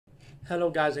Hello,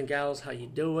 guys and gals. How you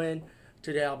doing?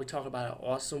 Today I'll be talking about an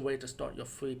awesome way to start your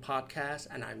free podcast,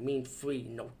 and I mean free.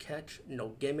 No catch, no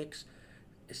gimmicks.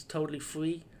 It's totally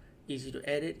free, easy to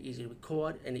edit, easy to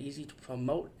record, and easy to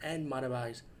promote and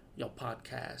monetize your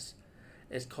podcast.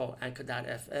 It's called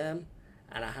Anchor.fm,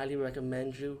 and I highly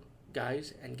recommend you,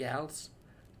 guys and gals,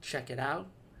 check it out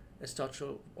and start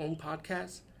your own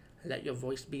podcast and let your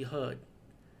voice be heard.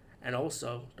 And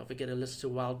also, don't forget to listen to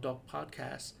Wild Dog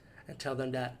Podcast and tell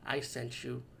them that I sent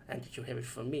you and that you hear it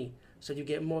from me. So you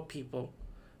get more people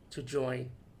to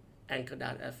join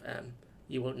Anchor.fm.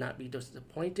 You will not be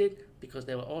disappointed because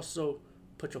they will also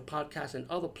put your podcast in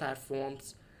other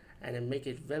platforms and then make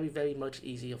it very, very much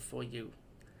easier for you.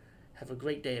 Have a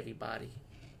great day, everybody.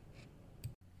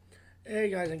 Hey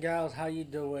guys and gals, how you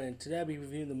doing? Today I'll be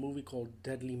reviewing the movie called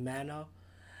Deadly Manor.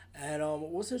 And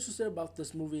what's interesting about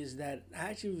this movie is that I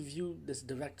actually reviewed this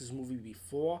director's movie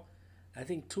before. I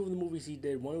think two of the movies he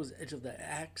did, one was Edge of the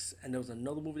Axe, and there was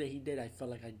another movie that he did I felt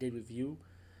like I did review.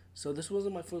 So this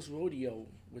wasn't my first rodeo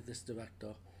with this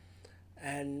director.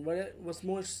 And what's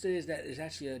more interesting is that it's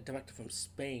actually a director from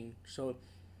Spain. So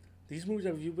these movies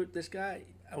I reviewed with this guy,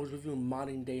 I was reviewing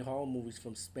modern day horror movies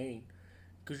from Spain.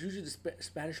 Because usually the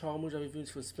Spanish horror movies I reviewed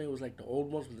from Spain was like the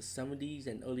old ones from the 70s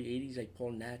and early 80s, like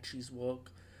Paul Nachi's work,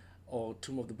 or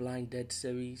Tomb of the Blind Dead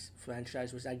series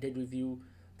franchise, which I did review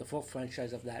the full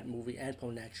franchise of that movie and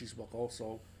Paul Nachi's work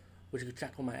also, which you can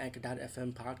check on my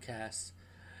Anchor.fm podcast,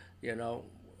 or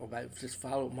just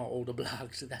follow my older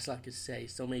blogs. That's all I can say.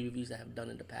 So many reviews I have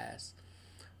done in the past.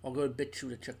 I'll go to BitChute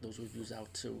to check those reviews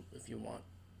out too, if you want.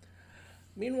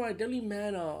 Meanwhile, Deadly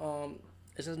Manor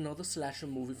is another slasher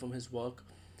movie from his work,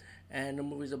 and the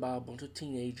movie is about a bunch of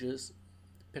teenagers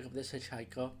pick up this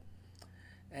hitchhiker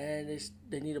and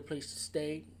they need a place to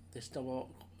stay. They stumble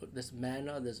this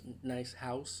manor, this nice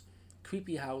house,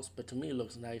 creepy house, but to me it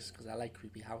looks nice because I like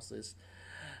creepy houses.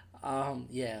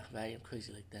 Yeah, right, I'm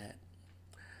crazy like that.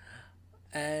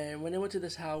 And when they went to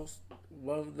this house,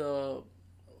 one of the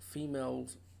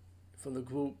females from the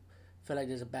group felt like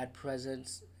there's a bad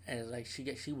presence, and like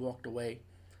she walked away,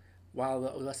 while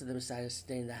the rest of them decided to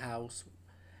stay in the house.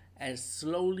 And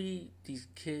slowly, these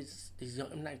kids,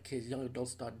 young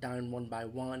adults start dying one by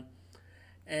one.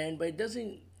 But it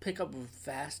doesn't pick up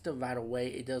faster right away.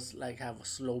 It does like have a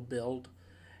slow build.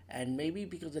 And maybe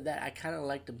because of that, I kind of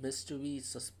like the mystery,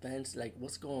 suspense, like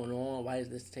what's going on? Why is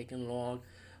this taking long?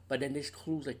 But then there's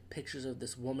clues like pictures of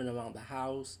this woman around the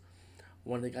house.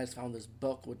 One of the guys found this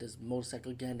book with this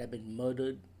motorcycle gang that had been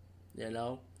murdered, you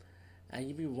know? And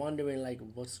you be wondering like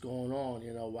what's going on,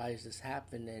 why is this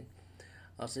happening?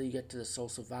 So you get to the sole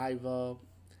survivor,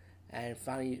 and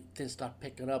finally things start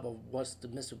picking up of what's the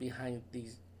mystery behind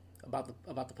these about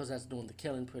the person that's doing the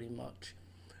killing, pretty much.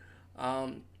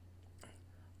 Um,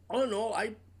 all in all,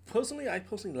 I personally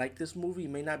like this movie.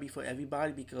 It may not be for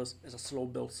everybody because it's a slow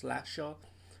build slasher,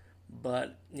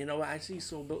 but I see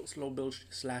slow build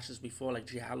slashers before, like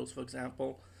Giallos, for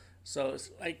example. So it's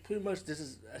like pretty much this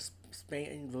is a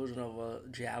Spain version of a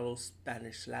Giallo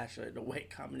Spanish slasher, the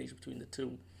white combination between the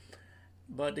two.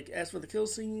 But as for the kill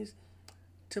scenes,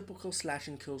 typical slash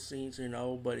and kill scenes,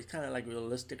 but it's kind of like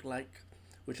realistic, like,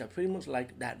 which I pretty much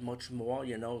like that much more,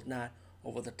 it's not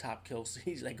over the top kill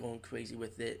scenes, like going crazy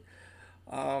with it.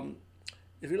 Um,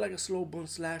 if you like a slow burn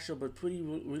slasher, but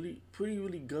really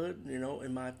good,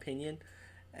 in my opinion,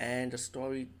 and the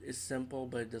story is simple,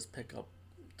 but it does pick up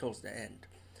towards the end.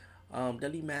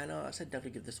 Deadly Manor, I said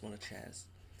definitely give this one a chance.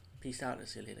 Peace out and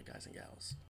see you later, guys and gals.